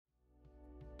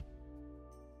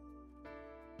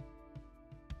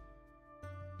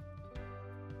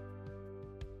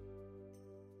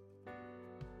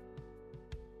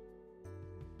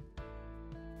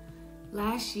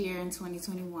Last year in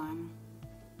 2021,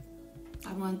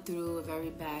 I went through a very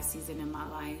bad season in my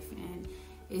life, and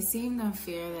it seemed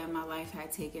unfair that my life had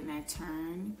taken that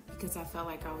turn because I felt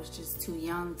like I was just too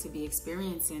young to be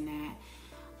experiencing that.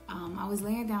 I was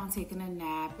laying down taking a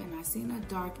nap and I seen a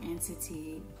dark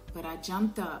entity, but I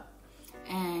jumped up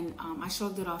and I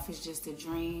shrugged it off as just a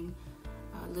dream.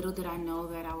 Little did I know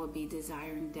that I would be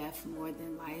desiring death more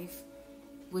than life,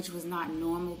 which was not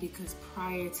normal because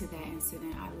prior to that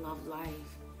incident, I loved life.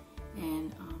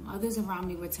 And others around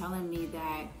me were telling me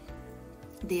that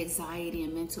the anxiety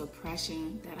and mental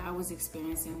oppression that I was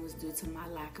experiencing was due to my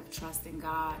lack of trust in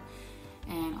God.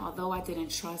 And although I didn't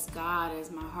trust God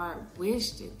as my heart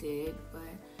wished it did, but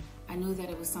I knew that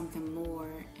it was something more,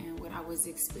 and what I was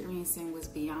experiencing was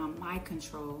beyond my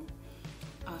control.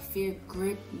 Fear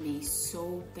gripped me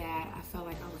so bad, I felt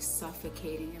like I was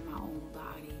suffocating in my own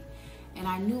body. And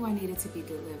I knew I needed to be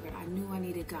delivered. I knew I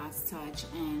needed God's touch.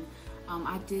 And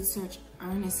I did search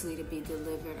earnestly to be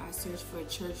delivered. I searched for a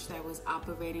church that was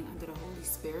operating under the Holy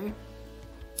Spirit.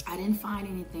 I didn't find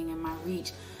anything in my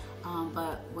reach.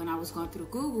 But when I was going through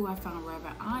Google, I found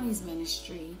Reverend Ani's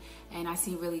ministry, and I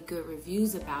seen really good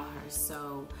reviews about her.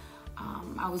 So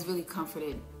I was really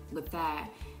comforted with that.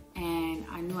 And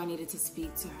I knew I needed to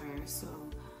speak to her. So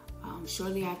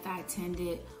shortly after I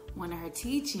attended one of her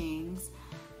teachings,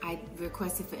 I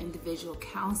requested for individual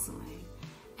counseling,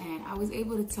 and I was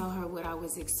able to tell her what I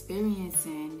was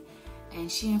experiencing,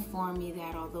 and she informed me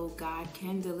that although God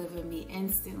can deliver me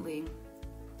instantly,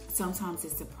 sometimes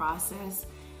it's a process,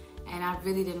 and I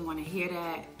really didn't want to hear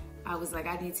that. I was like,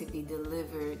 I need to be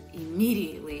delivered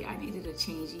immediately. I needed a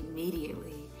change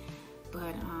immediately.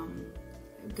 But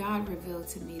God revealed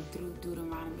to me through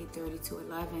Deuteronomy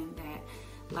 32:11 that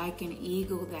like an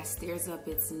eagle that stirs up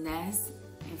its nest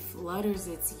and flutters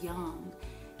its young,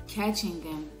 catching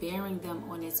them, bearing them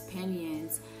on its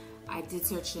pinions. I did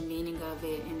search the meaning of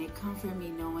it, and it comforted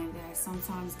me knowing that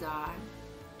sometimes God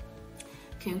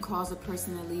can cause a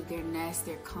person to leave their nest,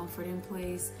 their comforting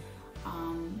place,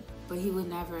 but He would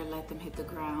never let them hit the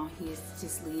ground. He is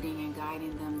just leading and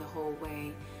guiding them the whole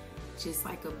way, just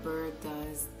like a bird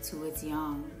does to its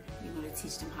young, to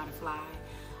teach them how to fly.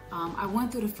 I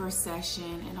went through the first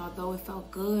session, and although it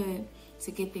felt good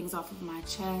to get things off of my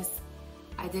chest,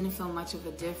 I didn't feel much of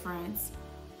a difference.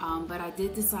 But I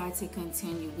did decide to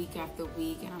continue week after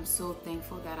week, and I'm so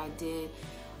thankful that I did,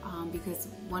 because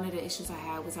one of the issues I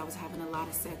had was I was having a lot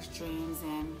of sex dreams,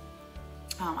 and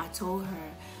I told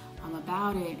her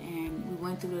about it, and we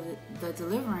went through the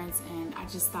deliverance, and I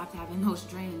just stopped having those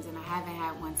dreams, and I haven't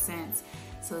had one since.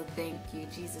 So thank you,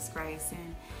 Jesus Christ.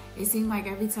 And it seemed like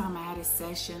every time I had a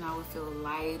session, I would feel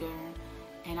lighter,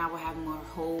 and I would have more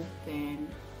hope, and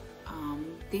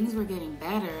things were getting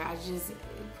better.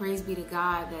 Praise be to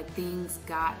God that things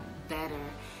got better.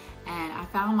 And I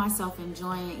found myself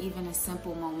enjoying even the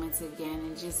simple moments again,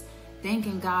 and just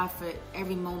thanking God for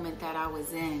every moment that I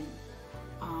was in.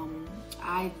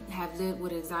 I have lived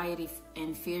with anxiety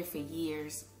and fear for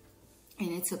years, and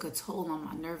it took a toll on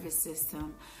my nervous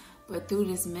system. But through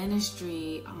this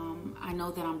ministry, I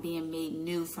know that I'm being made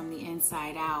new from the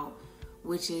inside out,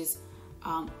 which is,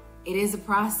 it is a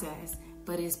process,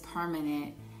 but it's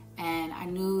permanent. And I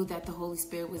knew that the Holy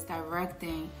Spirit was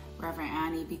directing Reverend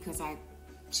Ani because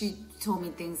she told me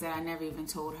things that I never even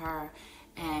told her,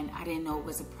 and I didn't know it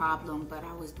was a problem, but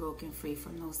I was broken free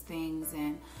from those things.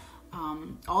 And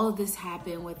all of this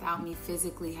happened without me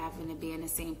physically having to be in the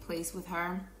same place with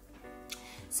her.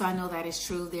 So I know that it's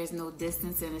true. There's no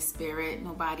distance in the spirit.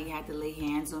 Nobody had to lay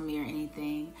hands on me or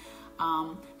anything.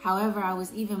 However, I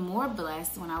was even more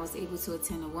blessed when I was able to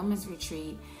attend a women's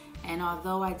retreat. And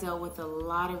although I dealt with a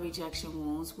lot of rejection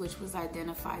wounds, which was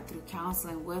identified through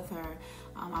counseling with her,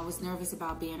 I was nervous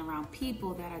about being around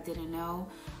people that I didn't know.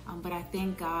 But I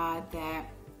thank God that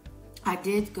I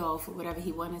did go for whatever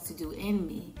He wanted to do in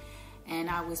me. And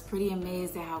I was pretty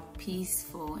amazed at how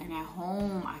peaceful and at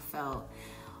home I felt.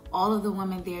 All of the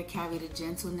women there carried a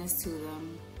gentleness to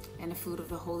them, and the fruit of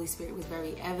the Holy Spirit was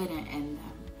very evident in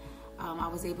them. I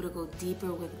was able to go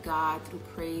deeper with God through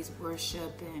praise,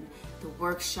 worship, and the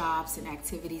workshops and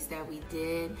activities that we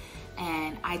did.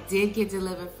 And I did get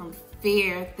delivered from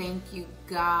fear, thank you,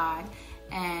 God.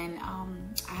 And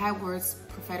I had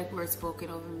prophetic words spoken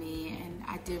over me, and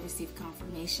I did receive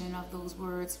confirmation of those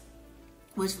words,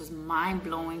 which was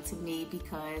mind-blowing to me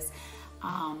because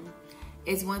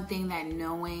it's one thing that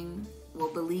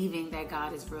believing that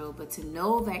God is real, but to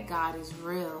know that God is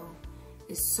real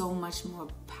is so much more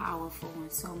powerful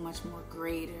and so much more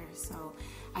greater. So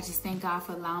I just thank God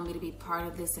for allowing me to be part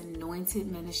of this anointed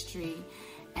ministry,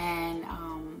 and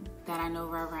that I know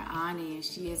Reverend Ani, and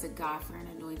she is a God-fearing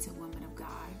anointed woman of God.